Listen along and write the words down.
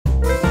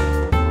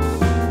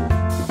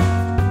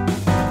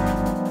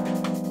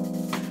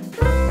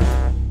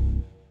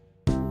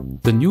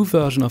The new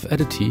version of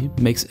Editey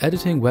makes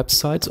editing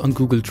websites on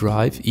Google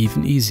Drive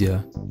even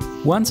easier.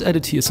 Once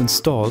Editey is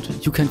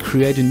installed, you can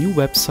create a new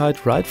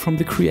website right from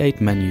the Create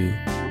menu.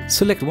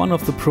 Select one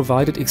of the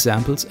provided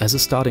examples as a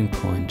starting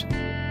point.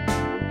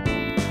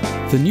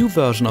 The new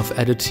version of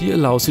Editey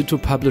allows you to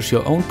publish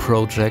your own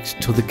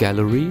project to the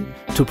gallery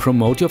to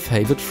promote your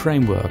favorite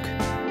framework.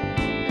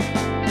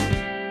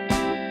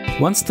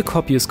 Once the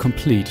copy is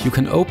complete, you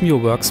can open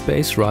your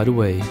workspace right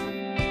away.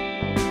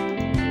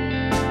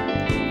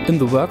 In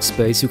the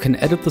workspace, you can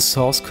edit the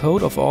source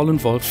code of all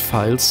involved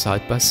files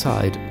side by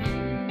side.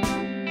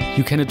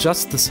 You can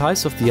adjust the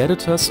size of the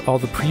editors or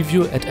the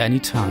preview at any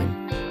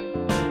time.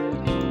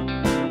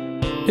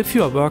 If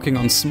you are working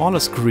on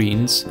smaller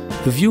screens,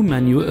 the View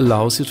menu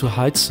allows you to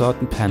hide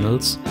certain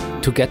panels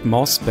to get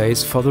more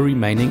space for the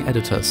remaining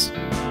editors.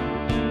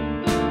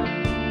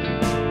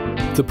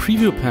 The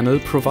Preview panel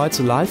provides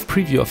a live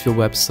preview of your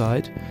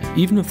website,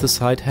 even if the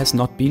site has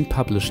not been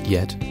published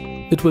yet.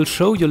 It will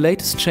show your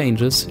latest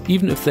changes,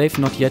 even if they've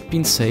not yet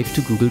been saved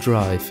to Google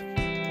Drive.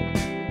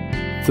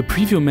 The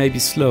preview may be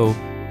slow,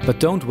 but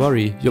don't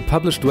worry, your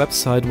published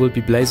website will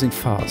be blazing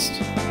fast.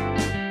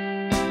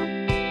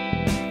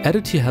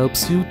 Editey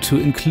helps you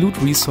to include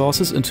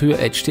resources into your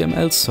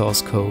HTML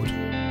source code.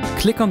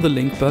 Click on the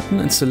link button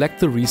and select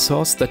the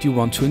resource that you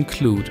want to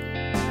include.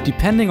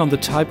 Depending on the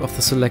type of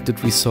the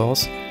selected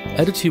resource,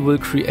 Editey will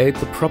create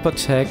the proper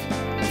tag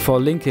for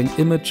linking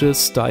images,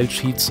 style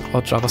sheets,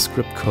 or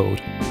JavaScript code.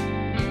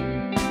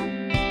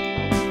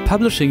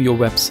 Publishing your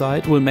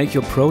website will make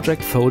your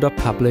project folder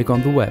public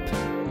on the web.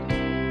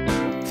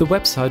 The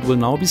website will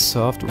now be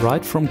served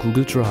right from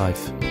Google Drive.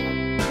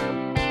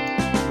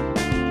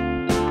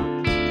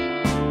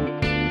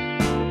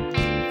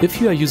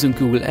 If you are using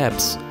Google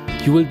Apps,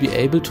 you will be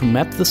able to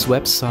map this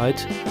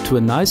website to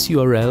a nice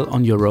URL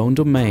on your own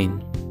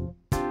domain.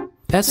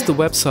 As the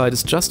website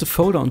is just a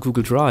folder on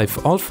Google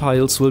Drive, all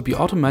files will be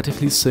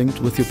automatically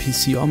synced with your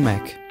PC or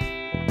Mac.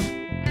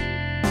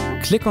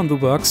 Click on the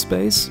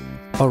workspace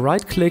or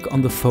right-click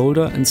on the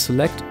folder and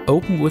select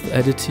Open with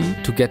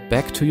Editey to get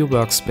back to your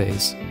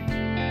workspace.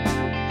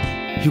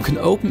 You can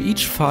open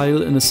each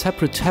file in a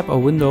separate tab or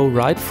window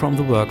right from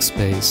the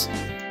workspace.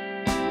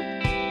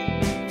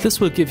 This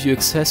will give you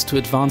access to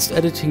advanced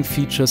editing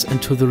features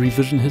and to the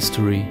revision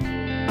history.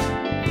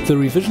 The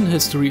revision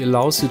history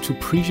allows you to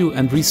preview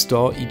and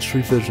restore each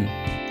revision.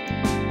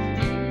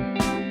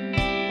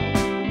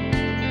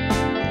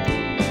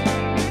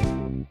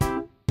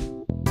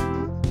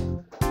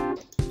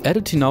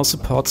 Editey now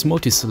supports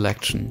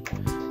multi-selection.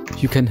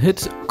 You can hit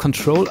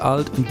Ctrl,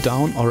 Alt and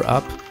down or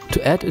up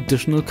to add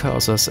additional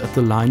cursors at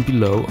the line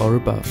below or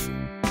above.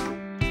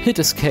 Hit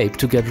Escape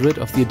to get rid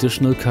of the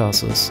additional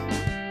cursors.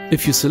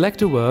 If you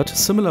select a word,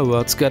 similar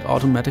words get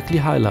automatically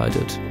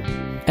highlighted.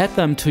 Add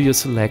them to your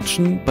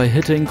selection by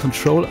hitting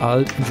Ctrl,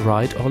 Alt and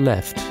right or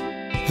left.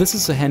 This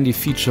is a handy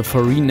feature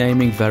for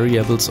renaming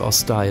variables or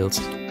styles.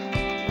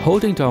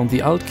 Holding down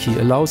the Alt key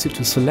allows you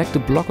to select a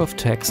block of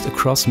text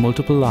across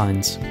multiple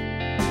lines.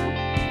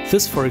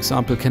 This, for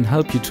example, can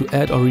help you to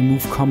add or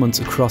remove comments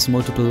across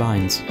multiple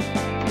lines.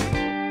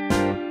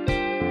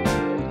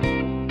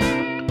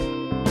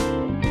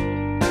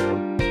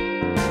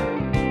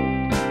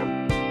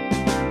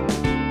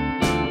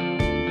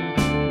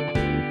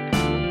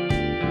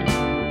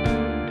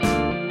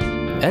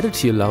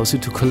 Editey allows you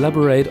to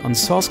collaborate on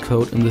source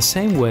code in the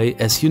same way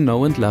as you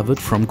know and love it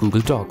from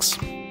Google Docs.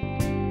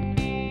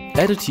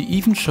 Editey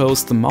even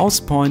shows the mouse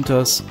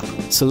pointers,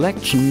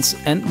 selections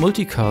and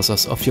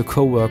multi-cursors of your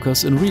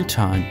coworkers in real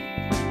time.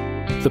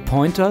 The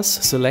pointers,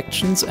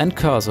 selections and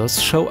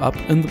cursors show up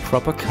in the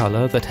proper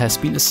color that has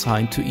been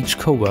assigned to each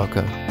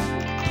coworker.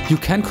 You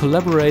can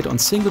collaborate on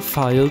single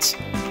files,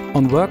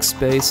 on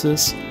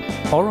workspaces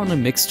or on a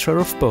mixture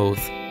of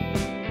both.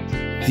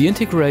 The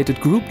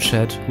integrated group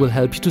chat will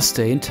help you to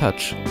stay in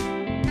touch.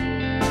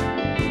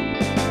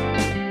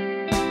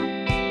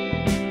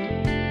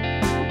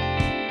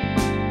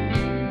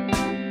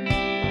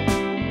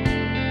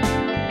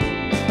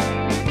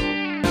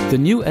 The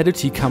new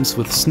Editey comes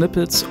with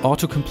snippets,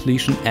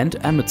 auto-completion and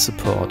emmet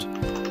support.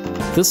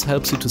 This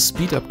helps you to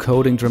speed up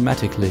coding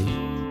dramatically.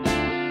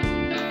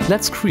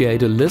 Let's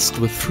create a list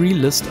with 3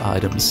 list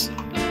items.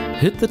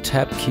 Hit the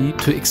Tab key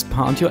to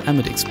expand your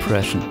emmet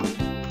expression.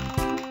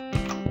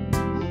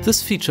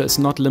 This feature is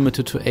not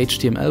limited to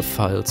HTML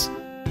files.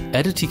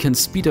 Editey can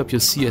speed up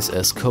your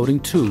CSS coding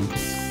too.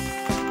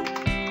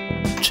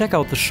 Check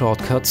out the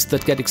shortcuts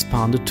that get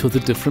expanded to the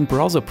different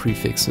browser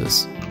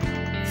prefixes.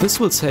 This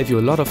will save you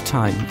a lot of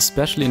time,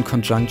 especially in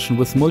conjunction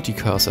with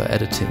multi-cursor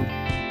editing.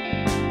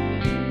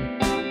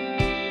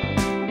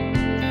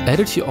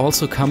 Editey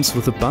also comes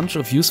with a bunch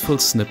of useful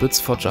snippets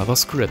for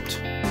JavaScript.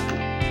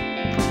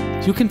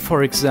 You can,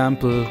 for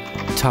example,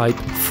 type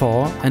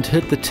for and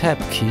hit the Tab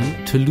key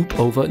to loop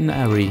over an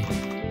array.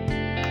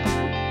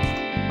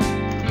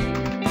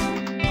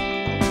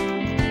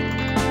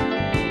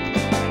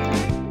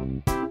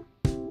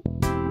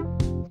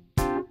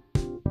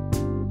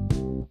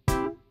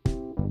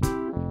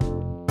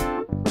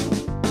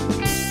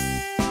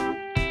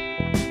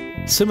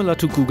 Similar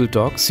to Google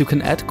Docs, you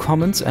can add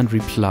comments and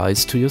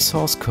replies to your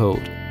source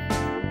code.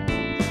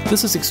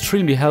 This is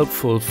extremely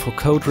helpful for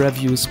code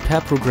reviews,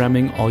 pair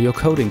programming or your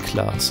coding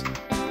class.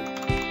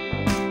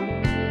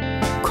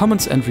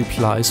 Comments and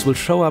replies will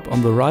show up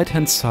on the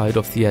right-hand side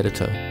of the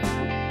editor.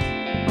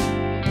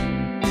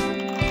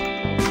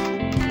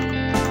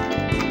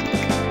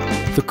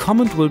 The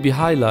comment will be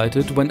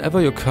highlighted whenever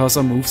your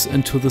cursor moves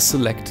into the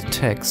selected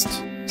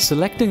text.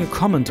 Selecting a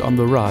comment on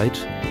the right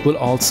will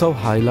also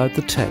highlight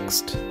the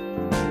text.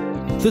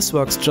 This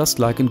works just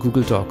like in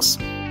Google Docs.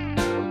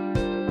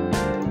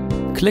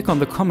 Click on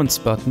the Comments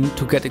button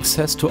to get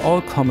access to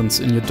all comments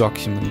in your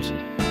document.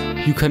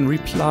 You can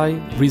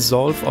reply,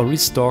 resolve or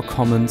restore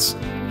comments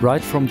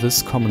right from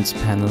this Comments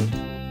panel.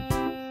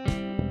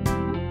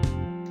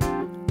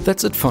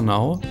 That's it for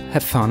now.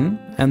 Have fun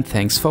and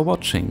thanks for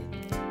watching.